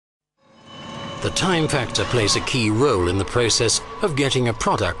The time factor plays a key role in the process of getting a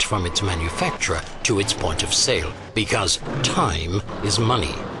product from its manufacturer to its point of sale, because time is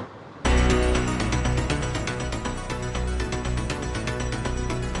money.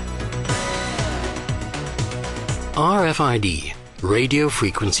 RFID, radio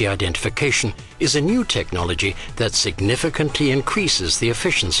frequency identification, is a new technology that significantly increases the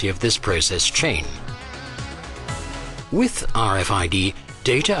efficiency of this process chain. With RFID,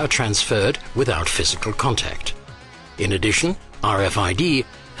 data are transferred without physical contact. In addition, RFID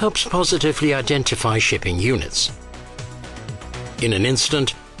helps positively identify shipping units. In an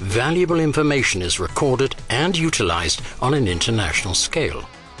instant, valuable information is recorded and utilized on an international scale.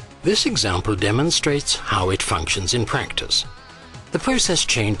 This example demonstrates how it functions in practice. The process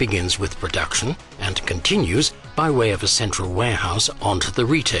chain begins with production and continues by way of a central warehouse onto the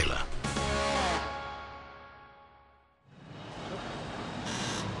retailer.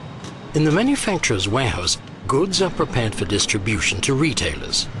 In the manufacturer's warehouse, goods are prepared for distribution to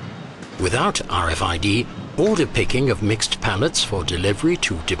retailers. Without RFID, order picking of mixed pallets for delivery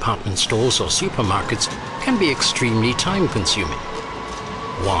to department stores or supermarkets can be extremely time-consuming.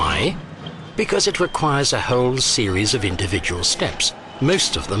 Why? Because it requires a whole series of individual steps,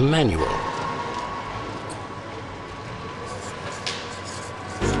 most of them manual.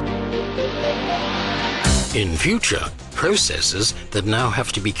 In future, processes that now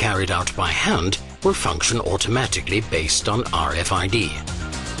have to be carried out by hand will function automatically based on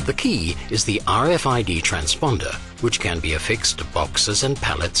RFID. The key is the RFID transponder, which can be affixed to boxes and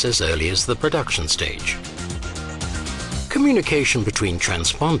pallets as early as the production stage. Communication between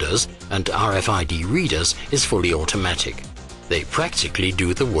transponders and RFID readers is fully automatic. They practically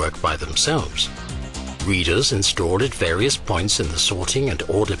do the work by themselves. Readers installed at various points in the sorting and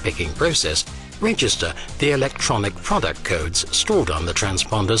order picking process register the electronic product codes stored on the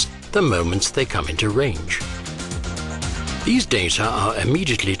transponders the moment they come into range. These data are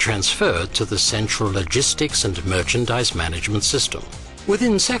immediately transferred to the central logistics and merchandise management system.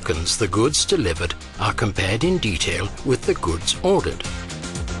 Within seconds, the goods delivered are compared in detail with the goods ordered.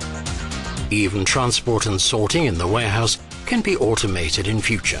 Even transport and sorting in the warehouse can be automated in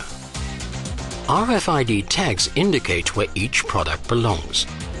future. RFID tags indicate where each product belongs.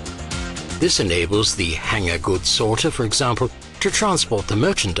 This enables the hanger goods sorter, for example, to transport the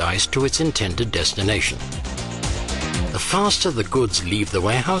merchandise to its intended destination. The faster the goods leave the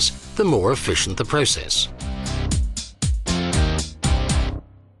warehouse, the more efficient the process.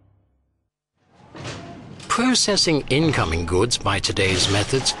 Processing incoming goods by today's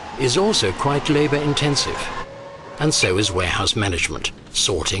methods is also quite labor-intensive. And so is warehouse management,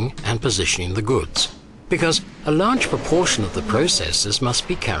 sorting and positioning the goods, because a large proportion of the processes must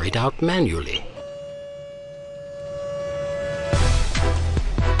be carried out manually.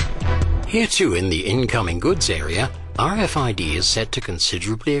 Here too, in the incoming goods area, RFID is set to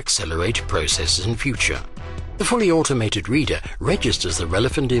considerably accelerate processes in future. The fully automated reader registers the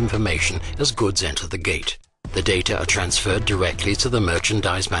relevant information as goods enter the gate. The data are transferred directly to the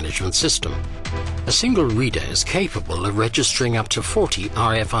merchandise management system. A single reader is capable of registering up to 40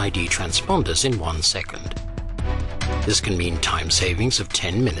 RFID transponders in 1 second. This can mean time savings of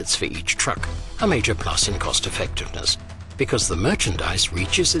 10 minutes for each truck, a major plus in cost effectiveness, because the merchandise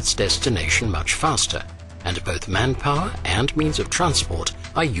reaches its destination much faster, and both manpower and means of transport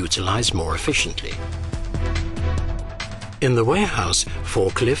are utilized more efficiently. In the warehouse,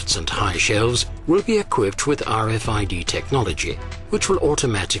 forklifts and high shelves will be equipped with RFID technology, which will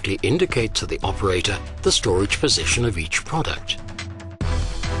automatically indicate to the operator the storage position of each product.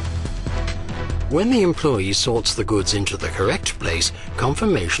 When the employee sorts the goods into the correct place,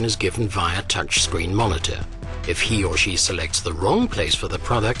 confirmation is given via touchscreen monitor. If he or she selects the wrong place for the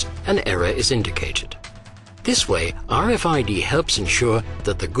product, an error is indicated. This way, RFID helps ensure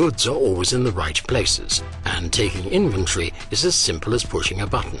that the goods are always in the right places, and taking inventory is as simple as pushing a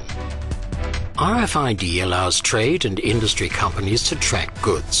button. RFID allows trade and industry companies to track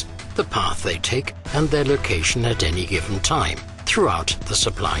goods, the path they take, and their location at any given time throughout the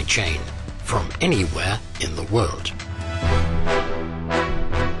supply chain, from anywhere in the world.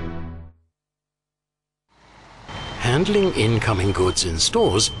 Handling incoming goods in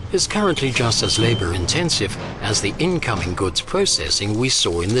stores is currently just as labor-intensive as the incoming goods processing we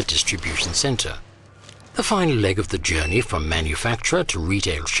saw in the distribution center. The final leg of the journey from manufacturer to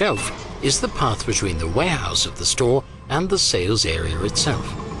retail shelf is the path between the warehouse of the store and the sales area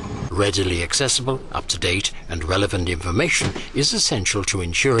itself. Readily accessible, up-to-date, and relevant information is essential to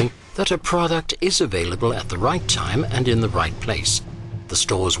ensuring that a product is available at the right time and in the right place. The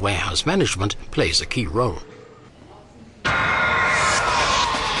store's warehouse management plays a key role.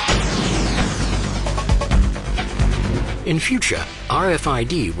 In future,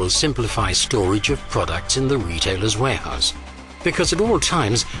 RFID will simplify storage of products in the retailer's warehouse, because at all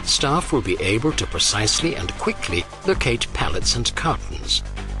times staff will be able to precisely and quickly locate pallets and cartons.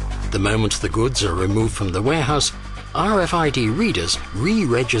 The moment the goods are removed from the warehouse, RFID readers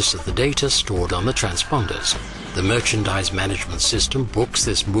re-register the data stored on the transponders. The merchandise management system books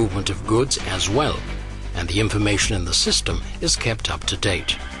this movement of goods as well, and the information in the system is kept up to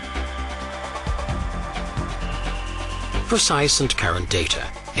date. Precise and current data,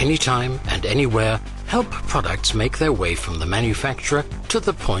 anytime and anywhere, help products make their way from the manufacturer to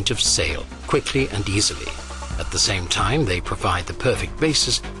the point of sale quickly and easily. At the same time, they provide the perfect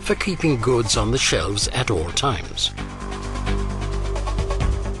basis for keeping goods on the shelves at all times.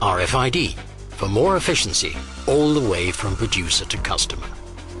 RFID, for more efficiency, all the way from producer to customer.